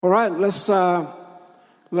All right, let's bow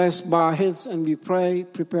our heads and we pray,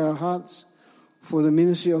 prepare our hearts for the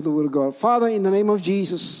ministry of the Word of God. Father, in the name of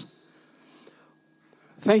Jesus,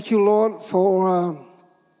 thank you, Lord, for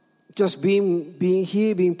just being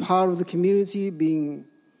here, being part of the community, being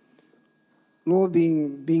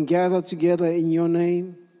gathered together in your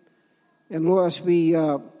name. And Lord, as we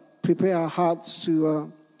prepare our hearts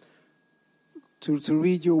to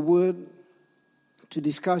read your word, to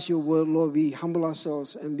discuss your word, Lord, we humble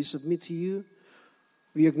ourselves and we submit to you.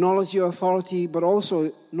 We acknowledge your authority, but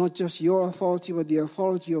also not just your authority, but the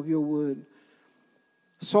authority of your word.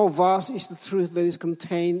 So vast is the truth that is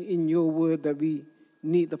contained in your word that we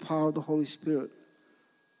need the power of the Holy Spirit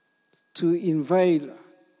to invade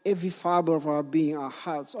every fiber of our being, our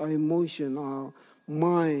hearts, our emotion, our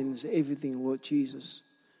minds, everything, Lord Jesus,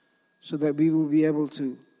 so that we will be able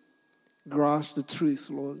to grasp the truth,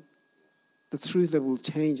 Lord, the truth that will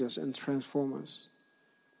change us and transform us,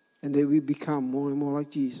 and that we become more and more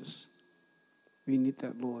like Jesus. We need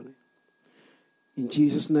that, Lord. In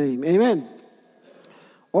Jesus' name, amen.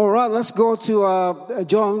 All right, let's go to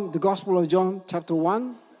John, the Gospel of John, chapter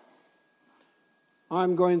 1.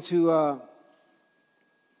 I'm going to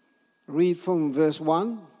read from verse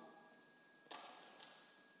 1.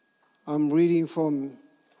 I'm reading from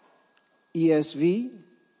ESV.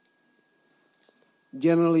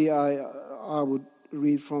 Generally, I would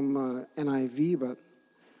read from NIV, but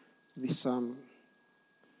this I'm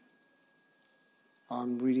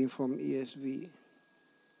reading from ESV.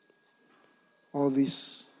 All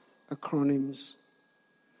these acronyms.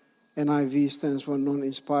 NIV stands for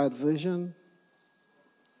Non-Inspired Version.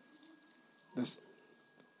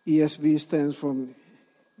 ESV stands for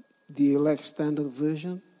the Elect Standard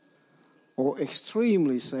Version, or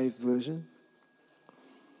Extremely Safe Version.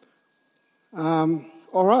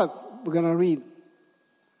 All right, we're going to read.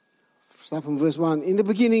 Start from verse 1. In the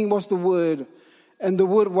beginning was the Word, and the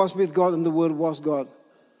Word was with God, and the Word was God.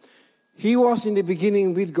 He was in the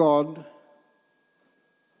beginning with God,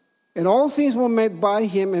 and all things were made by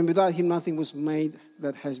him, and without him nothing was made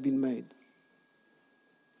that has been made.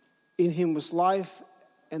 In him was life,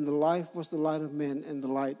 and the life was the light of men, and the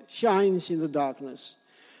light shines in the darkness,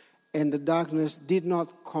 and the darkness did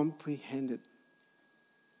not comprehend it.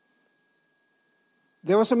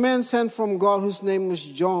 There was a man sent from God whose name was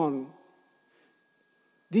John.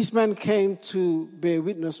 This man came to bear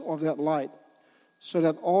witness of that light, so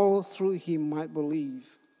that all through him might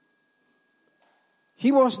believe.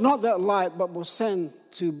 He was not that light, but was sent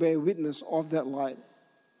to bear witness of that light.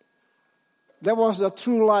 That was the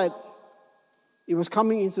true light. It was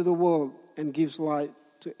coming into the world and gives light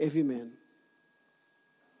to every man.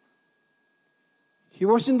 He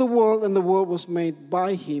was in the world, and the world was made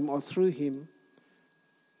by him or through him,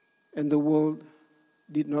 and the world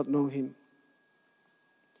did not know him.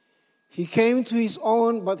 He came to his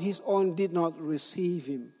own, but his own did not receive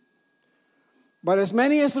him. But as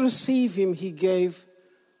many as received him, he gave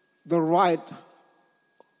the right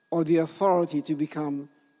or the authority to become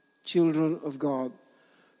children of God.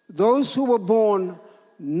 Those who were born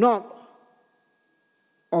not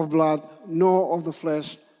of blood, nor of the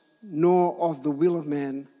flesh, nor of the will of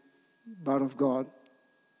man, but of God.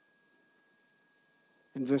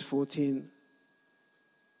 In verse 14,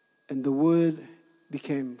 and the Word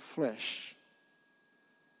became flesh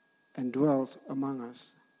and dwelt among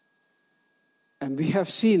us. And we have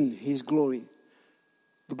seen his glory,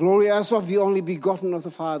 the glory as of the only begotten of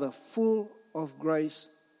the Father, full of grace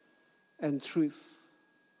and truth.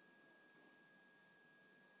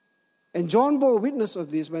 And John bore witness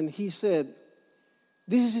of this when he said,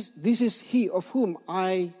 This is he of whom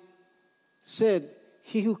I said,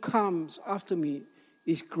 he who comes after me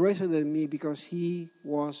is greater than me, because he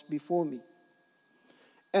was before me.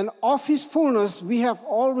 And of his fullness we have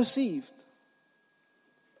all received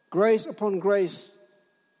grace upon grace,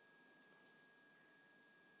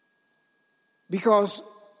 because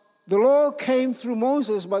the law came through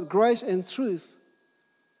Moses, but grace and truth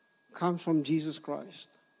comes from Jesus Christ.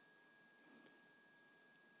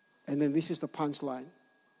 And then this is the punchline.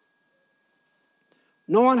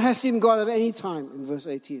 No one has seen God at any time, in verse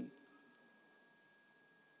 18.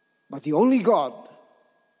 But the only God.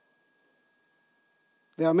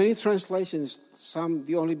 There are many translations, some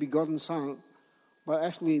the only begotten Son, but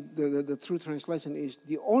actually the true translation is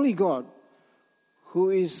the only God who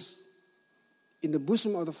is in the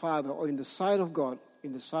bosom of the Father, or in the side of God,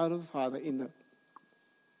 in the side of the Father, in the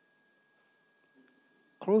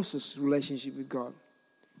closest relationship with God.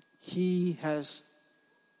 He has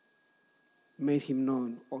made him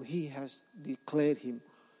known, or he has declared him.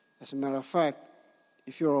 As a matter of fact,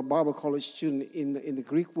 if you're a Bible college student, in the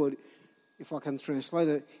Greek word, if I can translate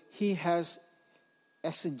it, he has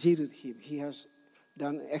exegeted him. He has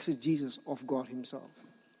done exegesis of God himself.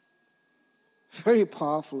 Very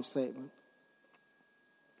powerful statement.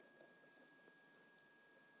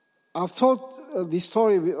 I've told this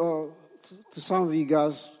story to some of you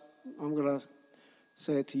guys. I'm going to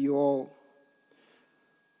say it to you all.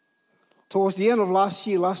 Towards the end of last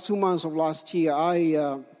year, last 2 months of last year,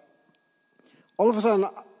 all of a sudden,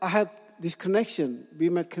 I had this connection, we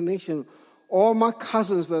made connection. All my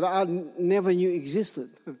cousins that I never knew existed.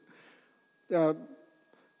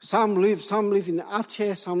 Some live in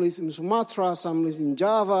Aceh, some live in Sumatra, some live in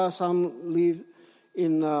Java, some live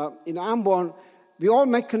in Ambon. We all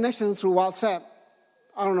make connections through WhatsApp.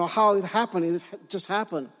 I don't know how it happened. It just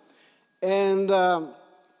happened. And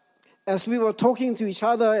as we were talking to each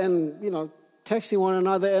other and, texting one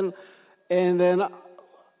another, and then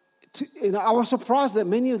I was surprised that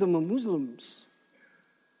many of them are Muslims.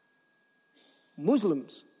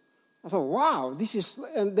 I thought, wow, and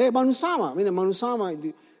they're Manusama.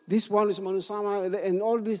 Manusama, this one is Manusama, and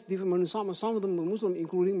all these different Manusama, some of them are Muslim,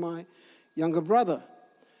 including my younger brother.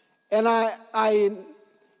 And I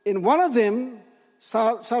in one of them,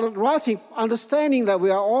 started writing, understanding that we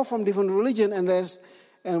are all from different religion,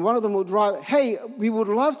 and one of them would write, hey, we would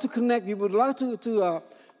love to connect, we would love to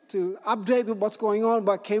update with what's going on,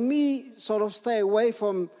 but can we sort of stay away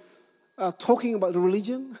from talking about the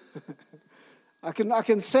religion? I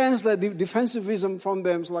can sense that defensivism from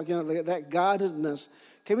them, so that guardedness.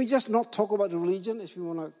 Can we just not talk about the religion if we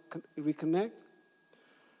want to reconnect?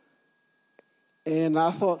 And I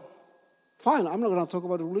thought, fine, I'm not going to talk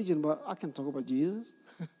about the religion, but I can talk about Jesus.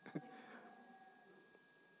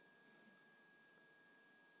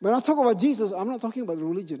 When I talk about Jesus, I'm not talking about the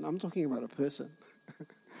religion. I'm talking about a person.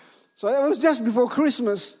 So it was just before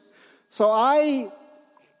Christmas. So I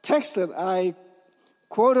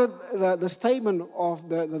quoted the statement of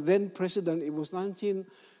the then president. It was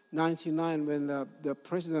 1999 when the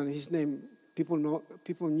president, his name, people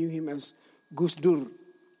knew him as Gus Dur.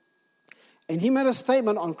 And he made a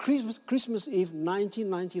statement on Christmas Eve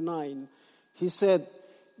 1999. He said,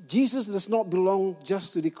 Jesus does not belong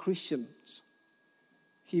just to the Christians.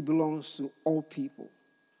 He belongs to all people.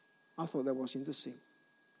 I thought that was interesting.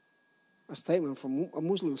 A statement from a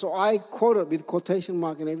Muslim. So I quoted with quotation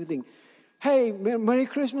mark and everything. Hey, Merry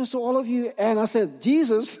Christmas to all of you. And I said,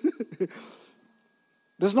 Jesus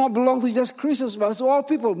does not belong to just Christians, but to all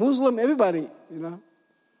people, Muslim, everybody,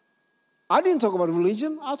 I didn't talk about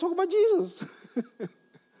religion. I talk about Jesus.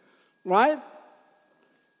 Right?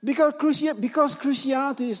 Because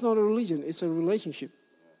Christianity is not a religion. It's a relationship.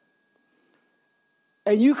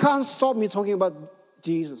 And you can't stop me talking about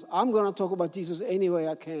Jesus. I'm going to talk about Jesus any way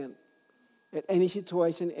I can. At any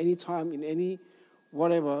situation, any time, in any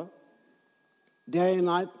whatever. Day and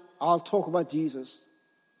night, I'll talk about Jesus.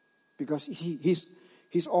 Because he's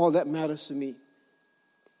all that matters to me.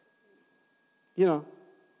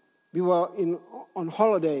 We were on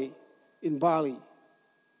holiday in Bali.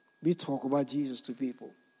 We talk about Jesus to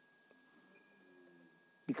people.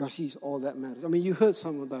 Because he's all that matters. You heard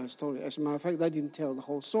some of that story. As a matter of fact, I didn't tell the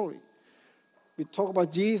whole story. We talked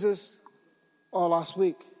about Jesus all last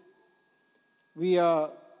week. We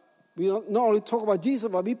not only talk about Jesus,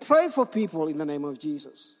 but we pray for people in the name of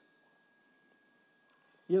Jesus.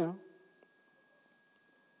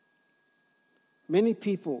 Many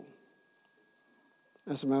people,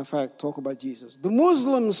 as a matter of fact, talk about Jesus. The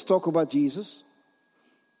Muslims talk about Jesus.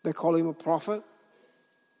 They call him a prophet.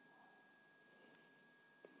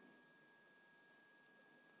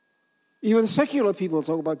 Even secular people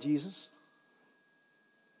talk about Jesus.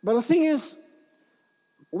 But the thing is,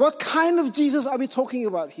 what kind of Jesus are we talking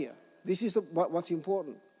about here? This is what's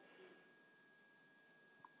important.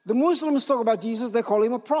 The Muslims talk about Jesus, they call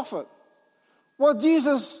him a prophet. Well,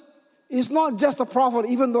 Jesus is not just a prophet,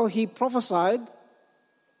 even though he prophesied.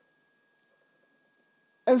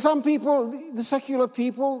 And some people, the secular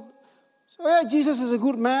people, say, yeah, Jesus is a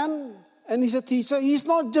good man and he's a teacher. He's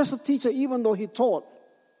not just a teacher, even though he taught.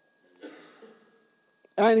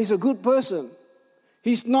 And he's a good person.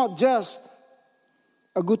 He's not just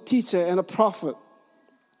a good teacher and a prophet.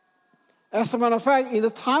 As a matter of fact, in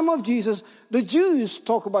the time of Jesus, the Jews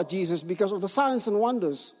talk about Jesus because of the signs and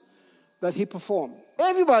wonders that he performed.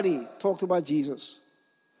 Everybody talked about Jesus.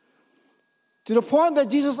 To the point that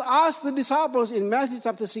Jesus asked the disciples in Matthew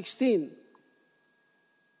chapter 16,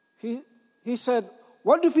 he said,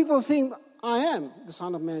 what do people think I am, the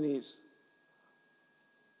Son of Man is?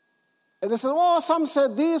 And they said, oh, some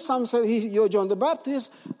said this, some said you're John the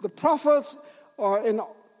Baptist, the prophets, and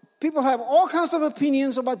people have all kinds of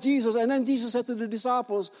opinions about Jesus. And then Jesus said to the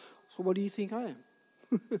disciples, so what do you think I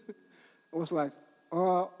am? It was like,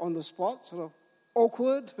 on the spot, sort of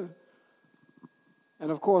awkward.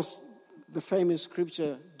 And of course, the famous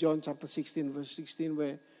scripture, John chapter 16, verse 16,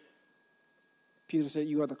 where Peter said,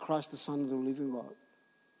 "You are the Christ, the Son of the living God."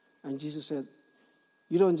 And Jesus said,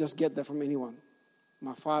 "You don't just get that from anyone.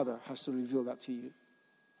 My Father has to reveal that to you."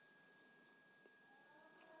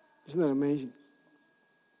 Isn't that amazing?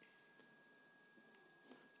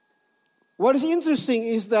 What is interesting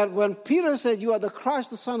is that when Peter said, "You are the Christ,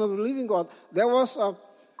 the Son of the living God," there was a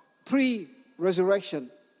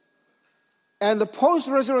pre-resurrection. And the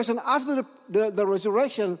post-resurrection, after the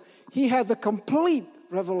resurrection, he had the complete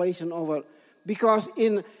revelation of it. Because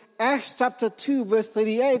in Acts chapter 2, verse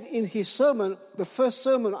 38, in his sermon, the first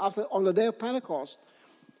sermon on the day of Pentecost,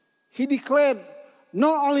 he declared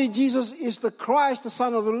not only Jesus is the Christ, the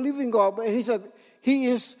Son of the living God, but he said he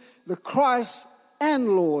is the Christ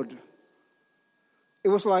and Lord. It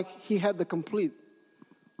was like he had the complete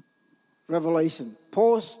revelation,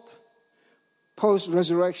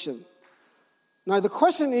 post-resurrection. Now the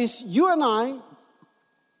question is, you and I,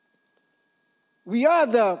 we are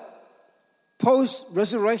the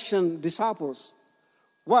post-resurrection disciples.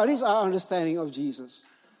 What is our understanding of Jesus?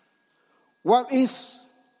 What is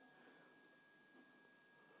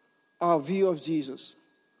our view of Jesus?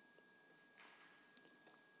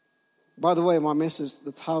 By the way, my message,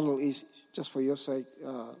 the title is, just for your sake,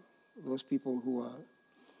 those people who are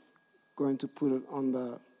going to put it on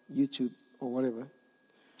the YouTube or whatever.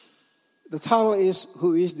 The title is,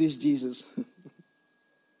 "Who is this Jesus?"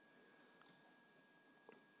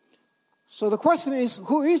 So the question is,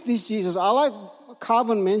 who is this Jesus? I like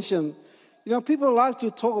Calvin mentioned, people like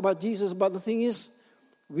to talk about Jesus, but the thing is,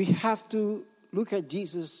 we have to look at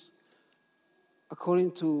Jesus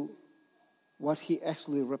according to what he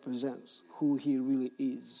actually represents, who he really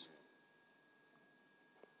is.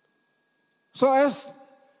 So as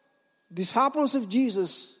disciples of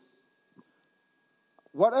Jesus,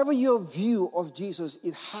 whatever your view of Jesus,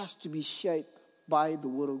 it has to be shaped by the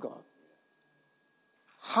Word of God.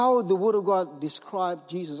 How the Word of God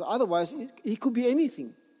describes Jesus. Otherwise, it could be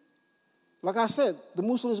anything. Like I said, the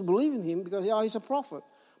Muslims believe in him because he's a prophet.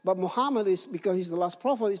 But Muhammad is, because he's the last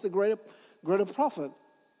prophet, is the greater prophet.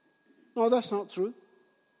 No, that's not true.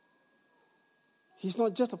 He's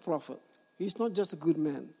not just a prophet. He's not just a good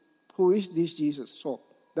man. Who is this Jesus? So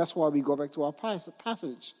that's why we go back to our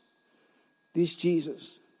passage. This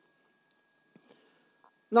Jesus.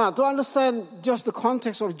 Now, to understand just the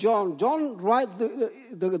context of John writes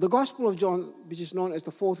the Gospel of John, which is known as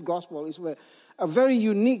the fourth Gospel, is a very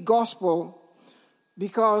unique Gospel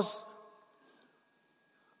because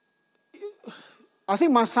I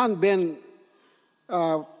think my son Ben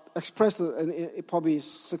expressed it probably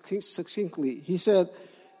succinctly. He said,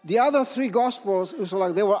 the other three Gospels, it was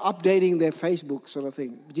like they were updating their Facebook sort of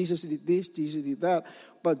thing. Jesus did this, Jesus did that.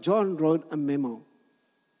 But John wrote a memo.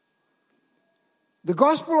 The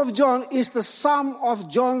Gospel of John is the sum of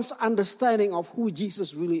John's understanding of who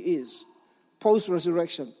Jesus really is,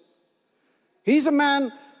 post-resurrection. He's a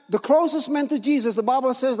man, the closest man to Jesus. The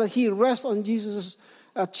Bible says that he rests on Jesus'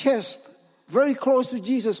 chest, very close to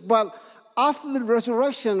Jesus. But after the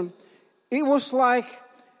resurrection, it was like,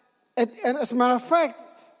 and as a matter of fact,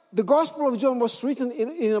 the Gospel of John was written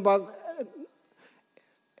in about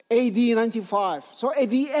AD 95. So at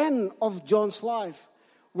the end of John's life.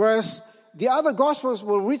 Whereas the other Gospels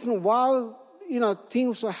were written while,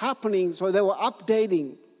 things were happening. So they were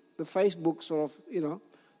updating the Facebook sort of,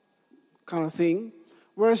 kind of thing.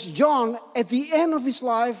 Whereas John, at the end of his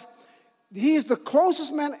life, he is the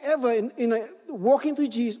closest man ever walking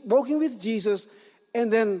with Jesus.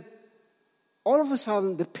 And then all of a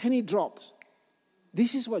sudden, the penny drops.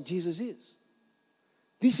 This is what Jesus is.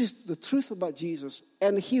 This is the truth about Jesus.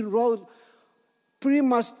 And he wrote pretty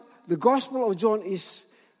much the Gospel of John is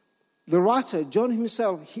the writer, John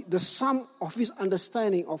himself, the sum of his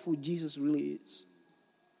understanding of who Jesus really is.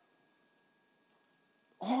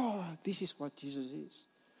 Oh, this is what Jesus is.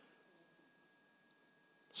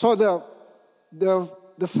 So the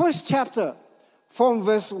first chapter from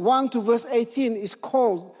verse 1 to verse 18 is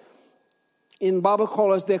called, in Bible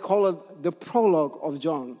scholars, they call it the prologue of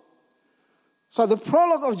John. So the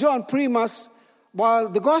prologue of John pretty much, while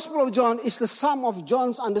the Gospel of John is the sum of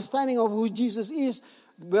John's understanding of who Jesus is,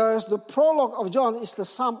 whereas the prologue of John is the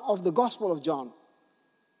sum of the Gospel of John.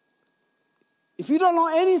 If you don't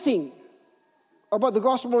know anything about the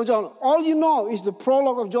Gospel of John, all you know is the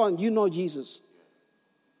prologue of John, you know Jesus.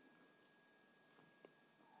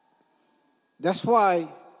 That's why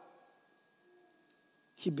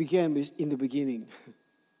he began in the beginning.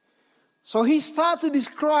 So he started to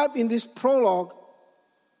describe in this prologue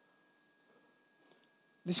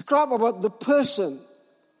describe about the person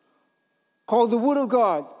called the Word of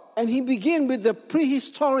God. And he began with the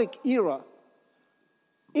prehistoric era.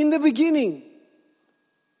 In the beginning,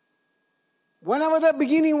 whenever that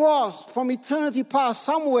beginning was, from eternity past,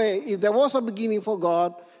 somewhere, if there was a beginning for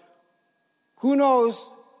God, who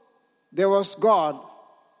knows, there was God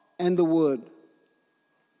and the Word.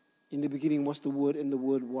 In the beginning was the Word, and the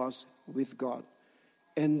Word was with God.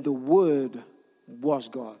 And the Word was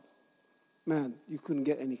God. Man, you couldn't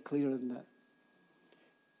get any clearer than that.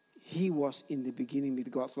 He was in the beginning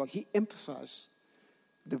with God. So he emphasized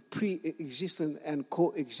the pre-existence and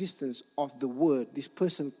coexistence of the Word. This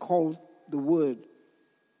person called the Word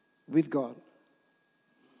with God.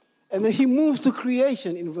 And then he moves to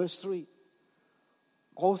creation in verse 3.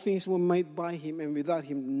 All things were made by him, and without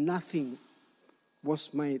him nothing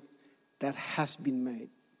was made that has been made.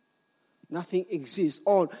 Nothing exists,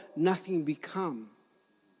 or nothing become.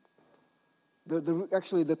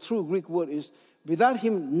 Actually, the true Greek word is, without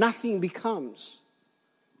him nothing becomes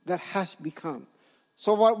that has become.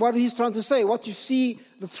 So what he's trying to say, what you see,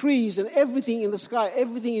 the trees and everything in the sky,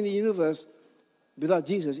 everything in the universe, without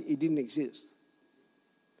Jesus, it didn't exist.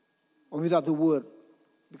 Or without the Word,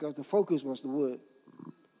 because the focus was the Word.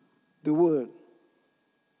 The Word.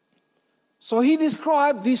 So he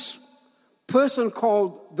described this person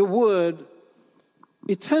called the Word,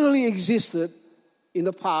 eternally existed in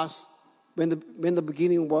the past, when the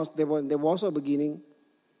beginning was, there was a beginning,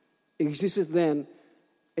 existed then,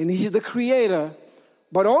 and he's the creator.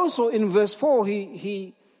 But also in verse 4,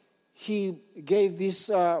 he gave this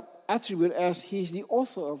attribute as he's the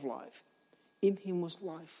author of life. In him was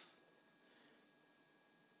life.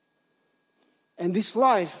 And this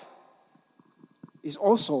life is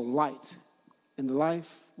also light. And the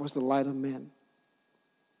life was the light of men.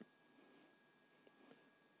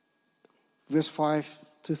 Verse 5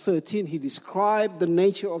 to 13, he described the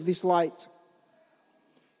nature of this light.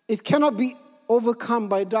 It cannot be overcome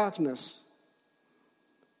by darkness.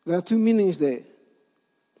 There are two meanings there.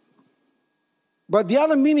 But the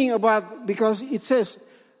other meaning because it says,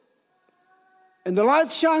 and the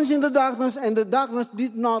light shines in the darkness, and the darkness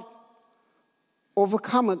did not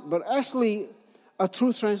overcome it. But actually, a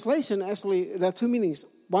true translation, there are two meanings.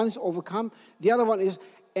 One is overcome. The other one is,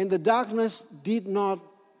 and the darkness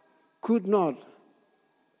could not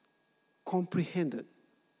comprehend it.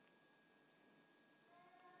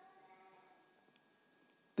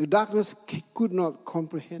 The darkness could not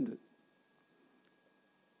comprehend it.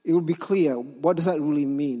 It will be clear. What does that really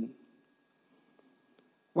mean?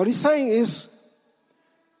 What he's saying is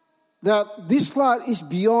that this light is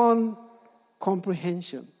beyond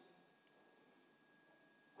comprehension.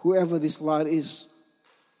 Whoever this light is.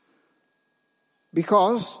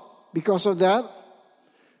 Because of that,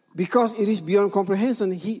 because it is beyond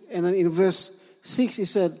comprehension, and then in verse 6 he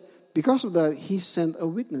said, because of that, he sent a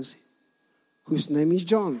witness whose name is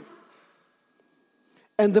John.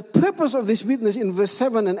 And the purpose of this witness in verse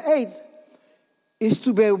 7 and 8 is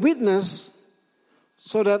to bear witness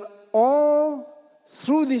so that all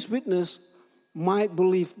through this witness might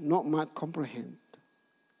believe, not might comprehend.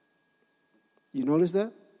 You notice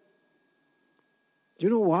that? Do you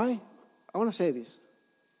know why? I want to say this.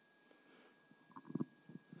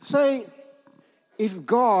 Say, if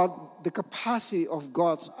God, the capacity of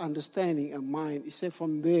God's understanding and mind is set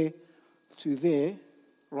from there to there,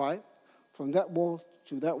 right? From that wall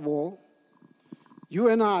to that wall, you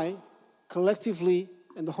and I, collectively,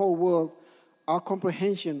 and the whole world, our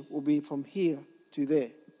comprehension will be from here to there.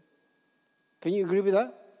 Can you agree with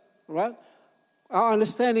that? Right? Our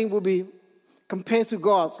understanding will be, compared to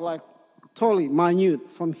God's, like totally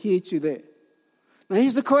minute, from here to there. Now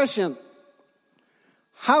here's the question.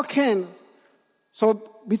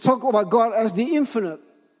 So we talk about God as the infinite,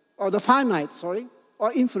 or the finite,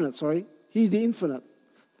 or infinite. He's the infinite.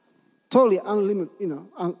 Totally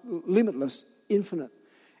limitless, infinite.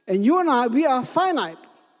 And you and I, we are finite.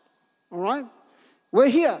 All right? We're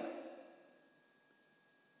here.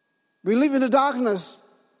 We live in the darkness.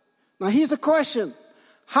 Now here's the question.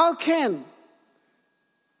 How can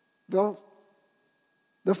the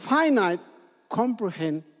finite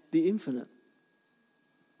comprehend the infinite?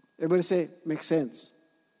 Everybody say, makes sense.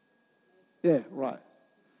 Yeah, right.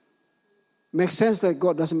 Makes sense that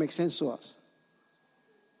God doesn't make sense to us.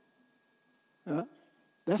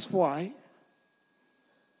 That's why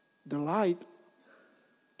the light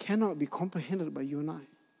cannot be comprehended by you and I.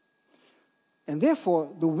 And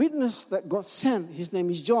therefore, the witness that God sent, his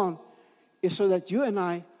name is John, is so that you and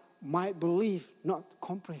I might believe, not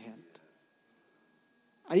comprehend.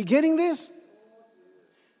 Are you getting this?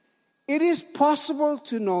 It is possible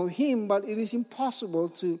to know him, but it is impossible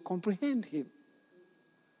to comprehend him.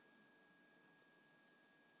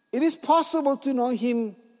 It is possible to know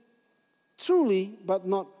him truly, but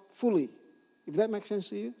not fully. If that makes sense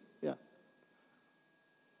to you? Yeah.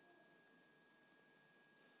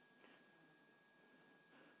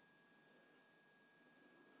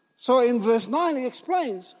 So in verse 9 it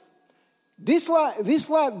explains, this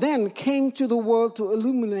light then came to the world to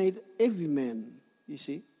illuminate every man, you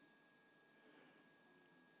see.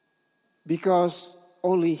 Because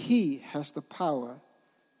only he has the power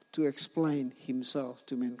to explain himself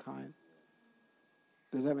to mankind.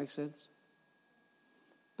 Does that make sense?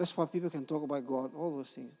 That's why people can talk about God, all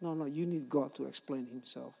those things. No, you need God to explain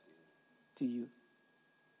himself to you.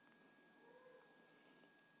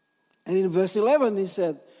 And in verse 11 he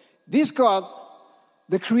said, this God,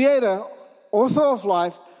 the creator, author of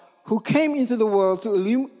life, who came into the world to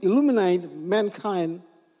illuminate mankind,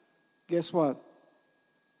 guess what?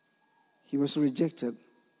 He was rejected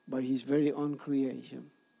by his very own creation.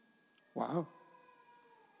 Wow.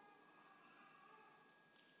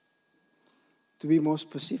 To be more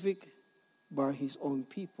specific, by his own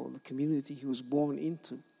people, the community he was born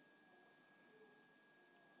into.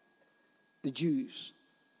 The Jews.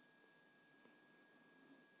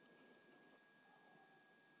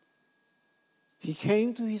 He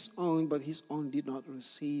came to his own, but his own did not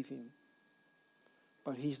receive him.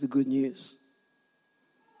 But here's the good news.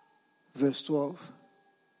 Verse 12.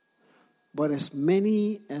 But as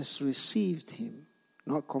many as received him,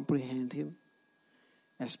 not comprehend him,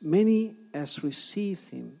 as many as received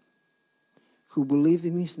him, who believed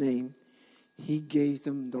in his name, he gave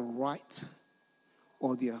them the right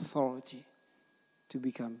or the authority to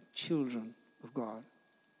become children of God.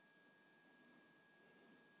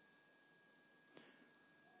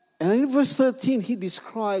 And in verse 13, he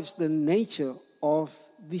describes the nature of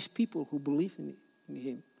these people who believe in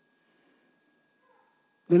him.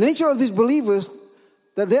 The nature of these believers,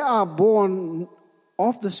 that they are born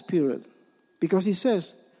of the Spirit. Because he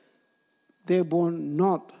says, they're born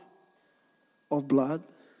not of blood,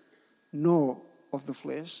 nor of the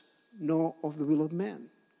flesh, nor of the will of man,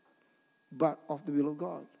 but of the will of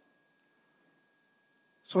God.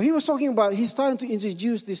 So he was talking about, he's starting to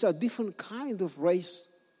introduce this a different kind of race,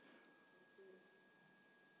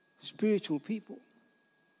 spiritual people.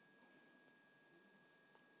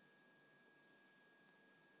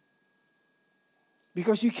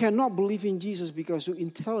 Because you cannot believe in Jesus because you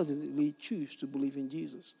intelligently choose to believe in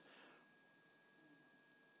Jesus.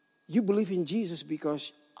 You believe in Jesus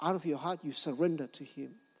because out of your heart you surrender to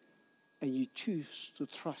him and you choose to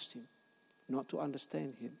trust him, not to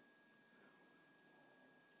understand him.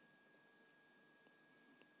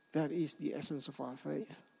 That is the essence of our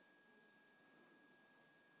faith.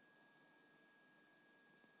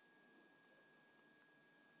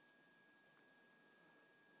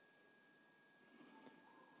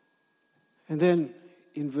 And then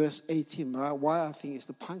in verse 18, why I think it's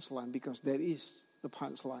the punchline, because that is the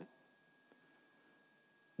punchline.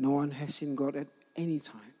 No one has seen God at any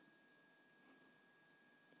time.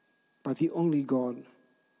 But the only God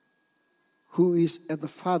who is at the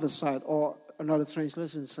Father's side, or another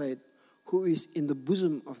translation said, who is in the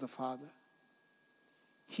bosom of the Father.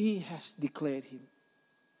 He has declared him.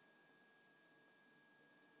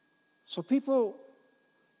 So people,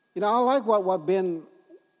 I like what Ben,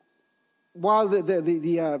 while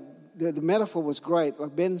the metaphor was great,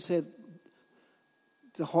 like Ben said,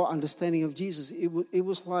 the whole understanding of Jesus, it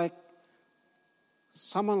was like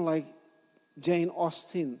someone like Jane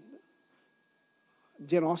Austen,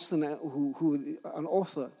 who an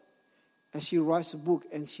author, as she writes a book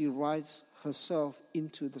and she writes herself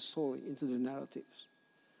into the story, into the narratives.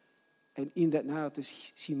 And in that narrative,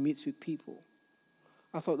 she meets with people.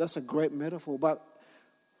 I thought that's a great metaphor, but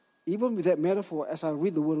even with that metaphor, as I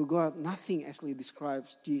read the Word of God, nothing actually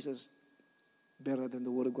describes Jesus better than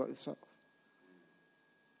the Word of God itself.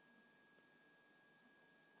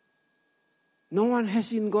 No one has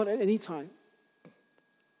seen God at any time,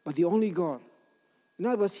 but the only God. In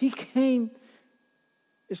other words, he came,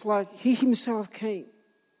 it's like he himself came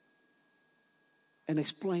and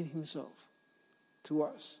explained himself to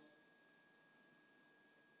us.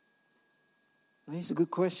 Now, here's a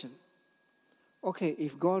good question. Okay,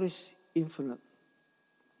 if God is infinite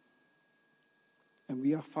and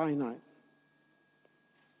we are finite,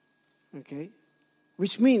 okay,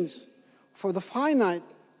 which means for the finite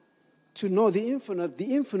to know the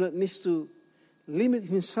infinite needs to limit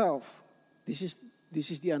himself. This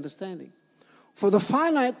is the understanding. For the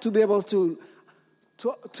finite to be able to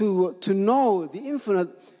know the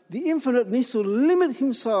infinite needs to limit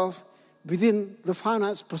himself within the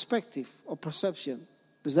finite's perspective or perception.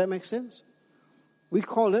 Does that make sense? We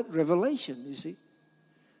call it revelation, you see.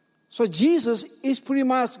 So Jesus is pretty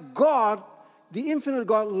much God, the infinite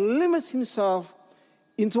God, limits himself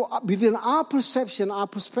into within our perception, our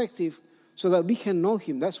perspective, so that we can know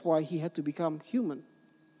him. That's why he had to become human.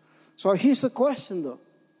 So here's the question though.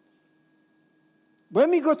 When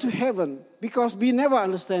we go to heaven, because we never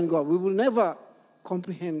understand God, we will never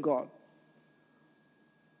comprehend God.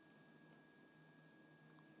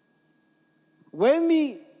 When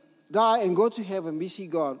we die and go to heaven, we see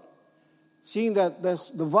God, seeing that there's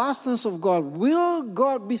the vastness of God. Will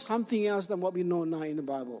God be something else than what we know now in the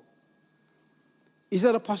Bible? Is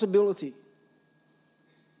that a possibility?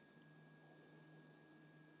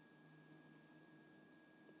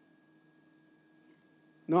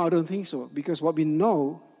 No, I don't think so. Because what we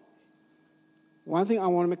know, one thing I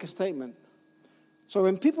want to make a statement. So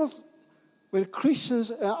when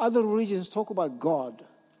Christians and other religions talk about God,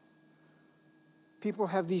 people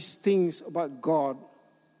have these things about God.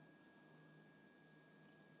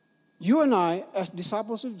 You and I, as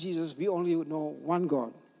disciples of Jesus, we only know one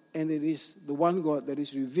God. And it is the one God that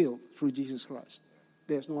is revealed through Jesus Christ.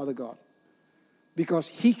 There's no other God. Because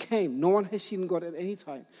he came. No one has seen God at any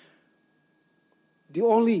time. The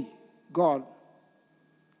only God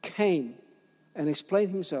came and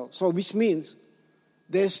explained himself. So which means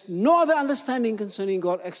there's no other understanding concerning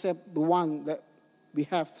God except the one that we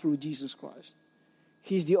have through Jesus Christ.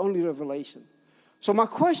 He's the only revelation. So my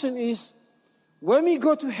question is, when we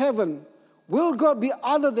go to heaven, will God be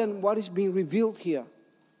other than what is being revealed here?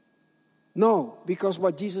 No, because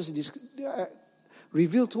what Jesus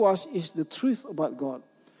revealed to us is the truth about God.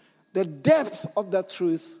 The depth of that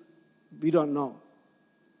truth, we don't know.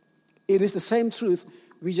 It is the same truth,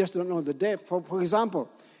 we just don't know the depth. For example,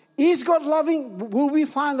 is God loving? Will we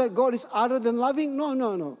find that God is other than loving?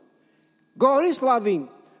 No. God is loving,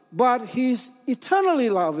 but he's eternally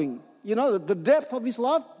loving. You know, the depth of his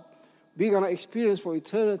love, we're going to experience for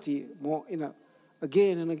eternity more,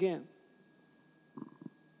 again and again.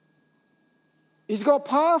 Is God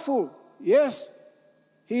powerful? Yes,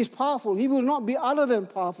 he is powerful. He will not be other than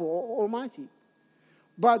powerful or almighty.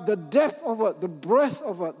 But the depth of it, the breadth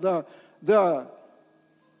of it, the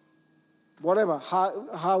whatever,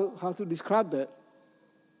 how to describe that,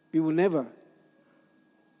 we will never.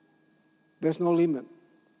 There's no limit.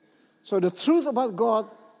 So the truth about God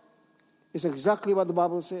is exactly what the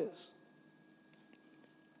Bible says.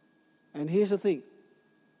 And here's the thing.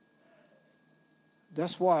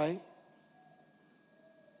 That's why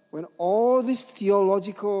when all these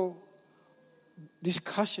theological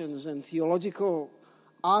discussions and theological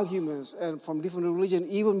arguments and from different religions,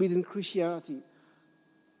 even within Christianity,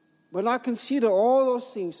 when I consider all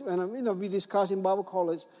those things, and we discuss in Bible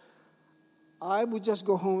college, I would just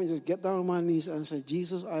go home and just get down on my knees and say,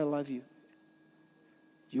 Jesus, I love you.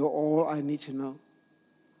 You're all I need to know.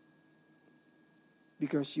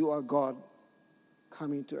 Because you are God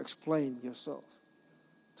coming to explain yourself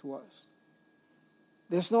to us.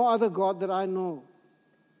 There's no other God that I know.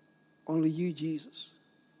 Only you, Jesus.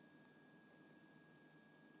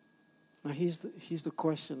 Now here's the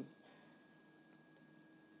question.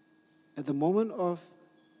 At the moment of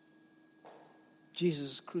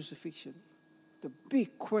Jesus' crucifixion, the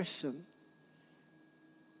big question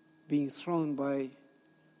being thrown by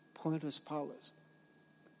Pontius Pilate.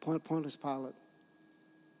 Pontius Pilate?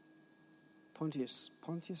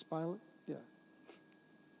 Yeah.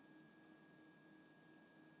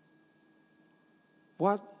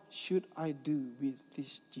 What should I do with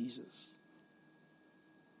this Jesus?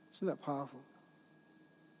 Isn't that powerful?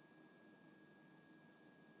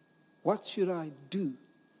 What should I do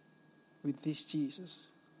with this Jesus,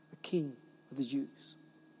 the King of the Jews?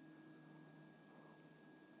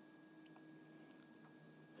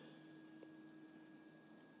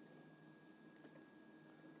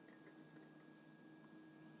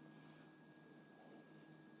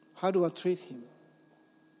 How do I treat him?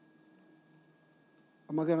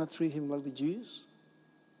 Am I going to treat him like the Jews?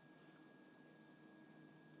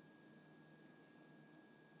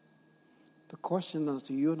 The question is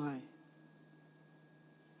to you and I,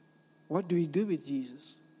 what do we do with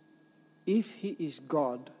Jesus? If he is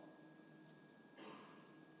God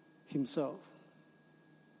himself,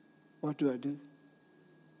 what do I do?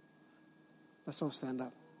 Let's all stand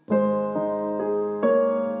up.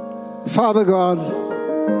 Father God,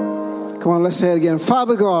 come on, let's say it again.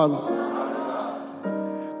 Father God,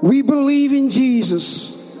 we believe in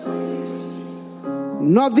Jesus,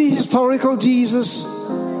 not the historical Jesus,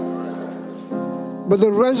 but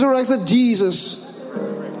the resurrected Jesus.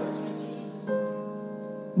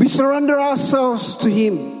 We surrender ourselves to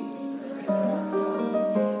him.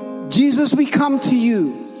 Jesus, we come to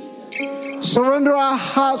you. Surrender our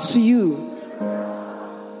hearts to you.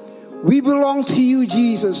 We belong to you,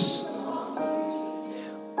 Jesus.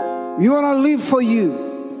 We want to live for you.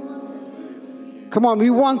 Come on, we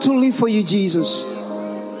want to live for you, Jesus.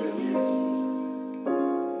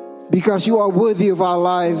 Because you are worthy of our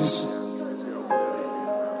lives,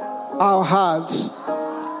 our hearts,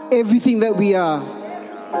 everything that we are.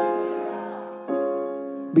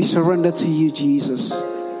 We surrender to you, Jesus.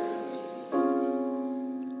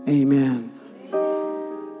 Amen.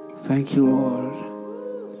 Thank you, Lord.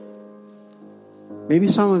 Maybe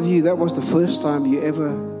some of you, that was the first time you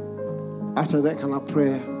ever uttered that kind of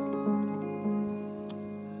prayer.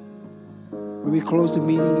 When we close the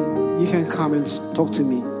meeting, you can come and talk to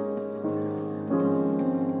me.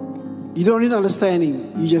 You don't need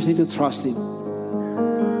understanding. You just need to trust Him.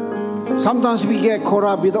 Sometimes we get caught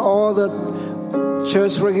up with all the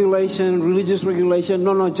church regulation, religious regulation.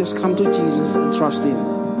 No, just come to Jesus and trust Him.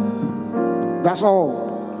 That's all.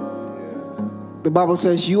 The Bible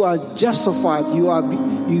says you are justified. You have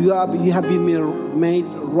been made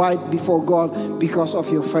right before God because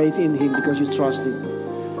of your faith in Him, because you trust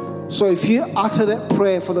Him. So if you utter that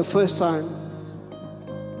prayer for the first time,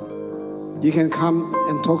 you can come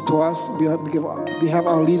and talk to us. We have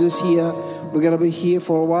our leaders here. We're going to be here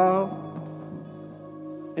for a while.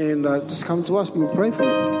 And just come to us. We will pray for you.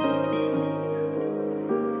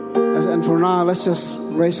 And for now, let's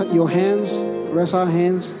just raise our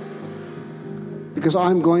hands. Because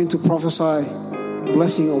I'm going to prophesy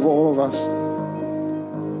blessing over all of us.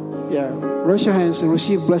 Yeah, raise your hands and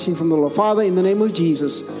receive blessing from the Lord. Father, in the name of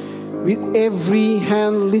Jesus, with every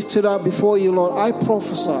hand lifted up before you, Lord, I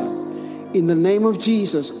prophesy in the name of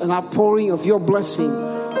Jesus an outpouring of your blessing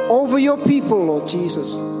over your people, Lord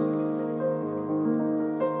Jesus.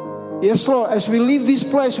 Yes, Lord, as we leave this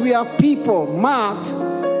place, we are people marked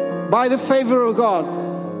by the favor of God.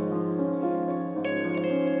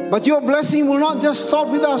 But your blessing will not just stop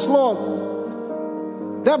with us,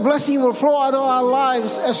 Lord. That blessing will flow out of our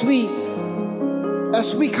lives as we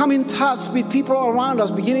come in touch with people around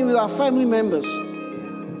us, beginning with our family members.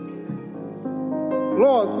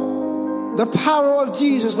 Lord, the power of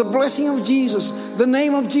Jesus, the blessing of Jesus, the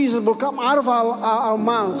name of Jesus will come out of our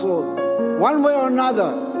mouths, Lord, one way or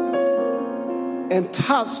another, and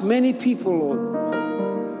touch many people,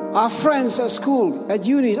 Lord. Our friends at school, at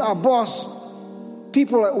uni, our boss,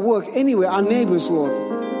 people at work, anywhere, our neighbors, Lord,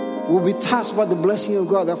 will be touched by the blessing of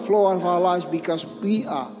God that flow out of our lives, because we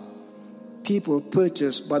are people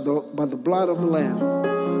purchased by the blood of the Lamb.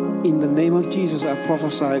 In the name of Jesus, I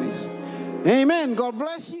prophesy this. Amen. God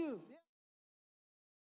bless you.